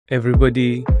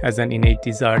everybody has an innate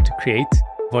desire to create.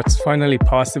 What's finally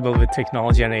possible with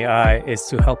technology and AI is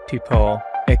to help people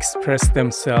express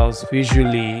themselves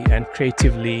visually and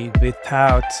creatively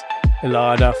without a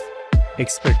lot of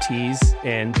expertise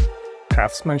in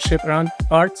craftsmanship around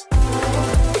art.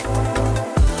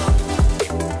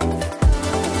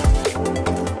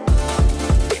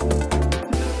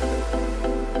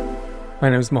 My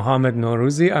name is Mohammad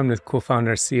Norouzi. I'm the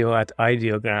co-founder CEO at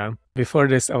Ideogram. Before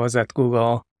this, I was at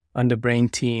Google on the Brain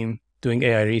team doing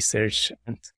AI research,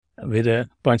 and with a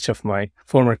bunch of my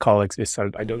former colleagues, we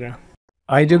started Ideogram.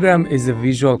 Ideogram is a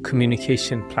visual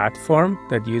communication platform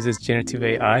that uses generative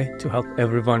AI to help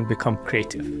everyone become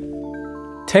creative.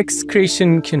 Text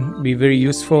creation can be very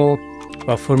useful,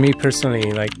 but for me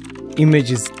personally, image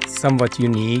is somewhat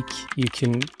unique. You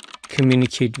can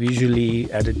communicate visually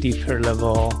at a deeper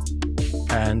level,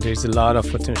 and there's a lot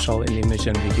of potential in image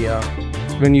and video.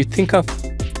 When you think of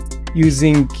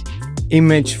using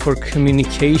image for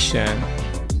communication,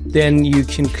 then you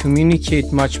can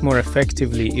communicate much more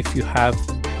effectively if you have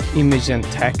image and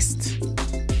text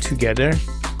together,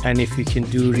 and if you can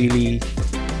do really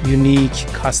unique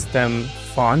custom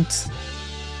fonts.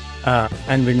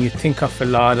 And when you think of a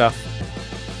lot of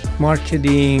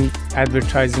marketing,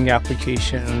 advertising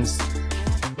applications,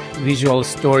 visual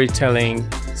storytelling,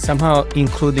 somehow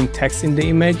including text in the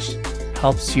image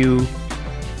helps you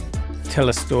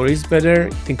tell stories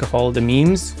better. Think of all the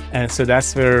memes. And so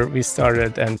that's where we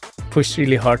started and pushed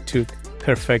really hard to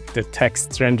perfect the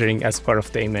text rendering as part of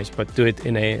the image, but do it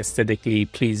in a aesthetically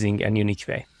pleasing and unique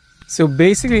way. So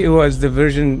basically it was the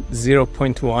version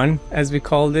 0.1 as we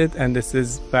called it. And this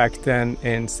is back then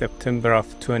in September of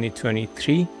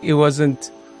 2023. It wasn't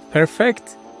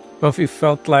perfect, but we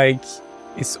felt like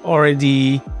it's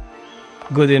already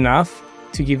good enough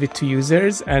to give it to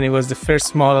users. And it was the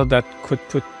first model that could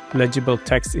put legible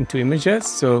text into images.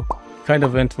 So kind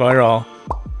of went viral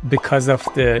because of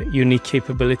the unique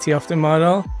capability of the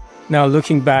model. Now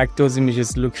looking back, those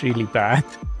images look really bad,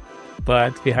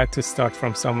 but we had to start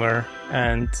from somewhere.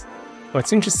 And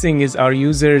what's interesting is our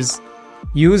users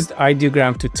used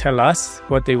Ideogram to tell us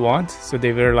what they want. So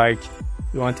they were like,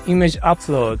 we want image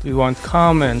upload, we want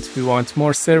comment, we want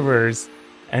more servers.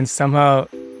 And somehow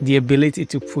the ability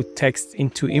to put text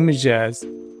into images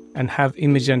and have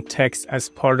image and text as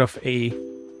part of a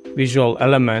visual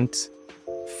element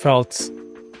felt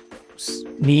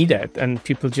needed, and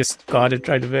people just got it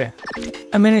right away.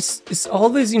 I mean, it's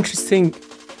always interesting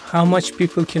how much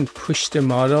people can push the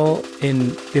model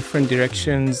in different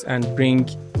directions and bring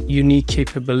unique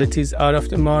capabilities out of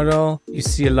the model. You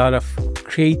see a lot of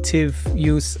creative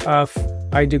use of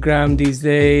Ideogram these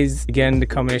days. Again, the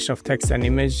combination of text and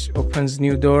image opens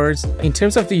new doors. In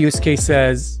terms of the use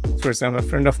cases, for example, a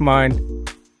friend of mine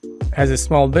has a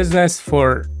small business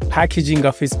for packaging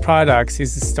of his products.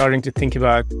 He's starting to think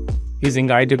about using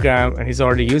Ideogram, and he's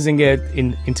already using it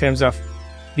in terms of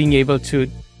being able to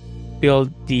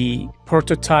build the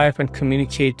prototype and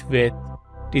communicate with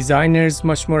designers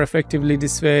much more effectively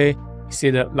this way. You see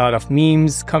a lot of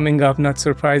memes coming up, not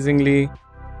surprisingly.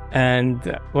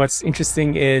 And what's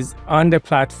interesting is on the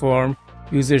platform,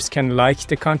 users can like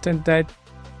the content that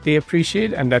they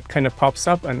appreciate, and that kind of pops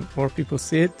up and more people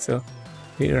see it. So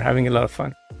we are having a lot of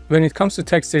fun. When it comes to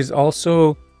text, there's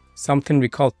also something we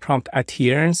call prompt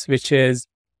adherence, which is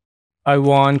I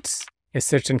want a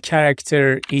certain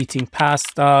character eating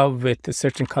pasta with a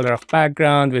certain color of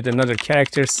background with another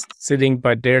character sitting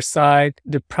by their side.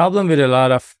 The problem with a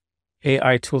lot of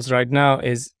AI tools right now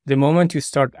is the moment you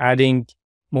start adding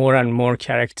more and more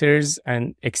characters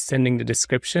and extending the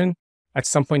description, at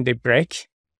some point they break.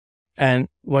 And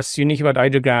what's unique about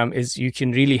Ideogram is you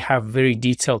can really have very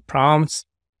detailed prompts,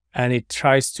 and it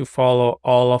tries to follow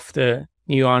all of the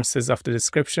nuances of the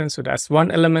description. So that's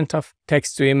one element of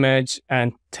text to image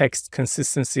and text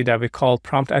consistency that we call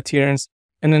prompt adherence.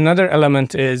 And another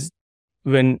element is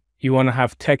when you want to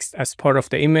have text as part of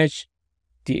the image,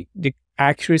 the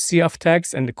accuracy of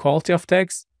text and the quality of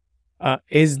text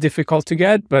is difficult to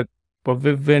get, but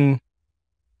we've been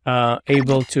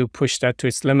able to push that to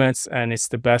its limits, and it's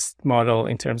the best model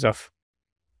in terms of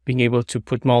being able to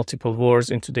put multiple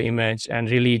words into the image and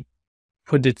really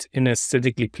put it in an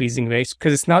aesthetically pleasing way.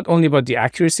 Because it's not only about the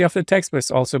accuracy of the text, but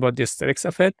it's also about the aesthetics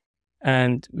of it.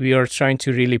 And we are trying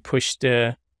to really push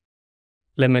the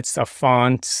limits of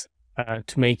fonts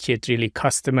to make it really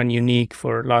custom and unique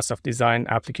for lots of design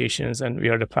applications. And we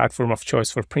are the platform of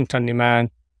choice for print on demand.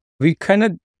 We kind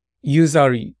of use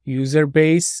our user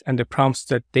base and the prompts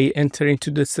that they enter into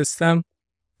the system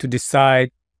to decide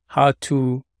how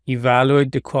to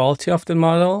evaluate the quality of the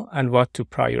model and what to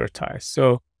prioritize.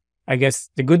 So I guess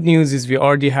the good news is we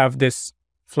already have this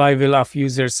flywheel of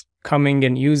users coming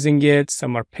and using it.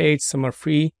 Some are paid, some are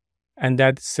free. And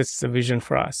that sets the vision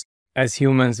for us. As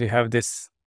humans, we have this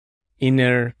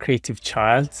inner creative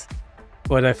child.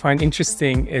 What I find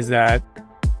interesting is that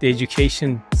the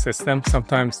education system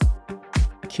sometimes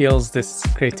kills this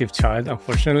creative child,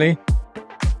 unfortunately.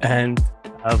 And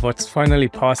what's finally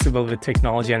possible with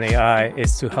technology and AI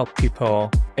is to help people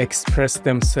express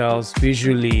themselves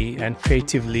visually and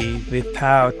creatively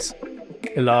without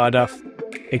a lot of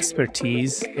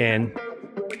expertise in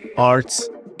art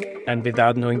and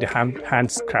without knowing the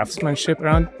hands craftsmanship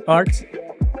around art.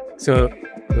 So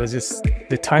it was just,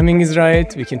 the timing is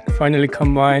right. We can finally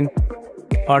combine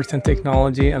art and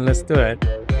technology, and let's do it.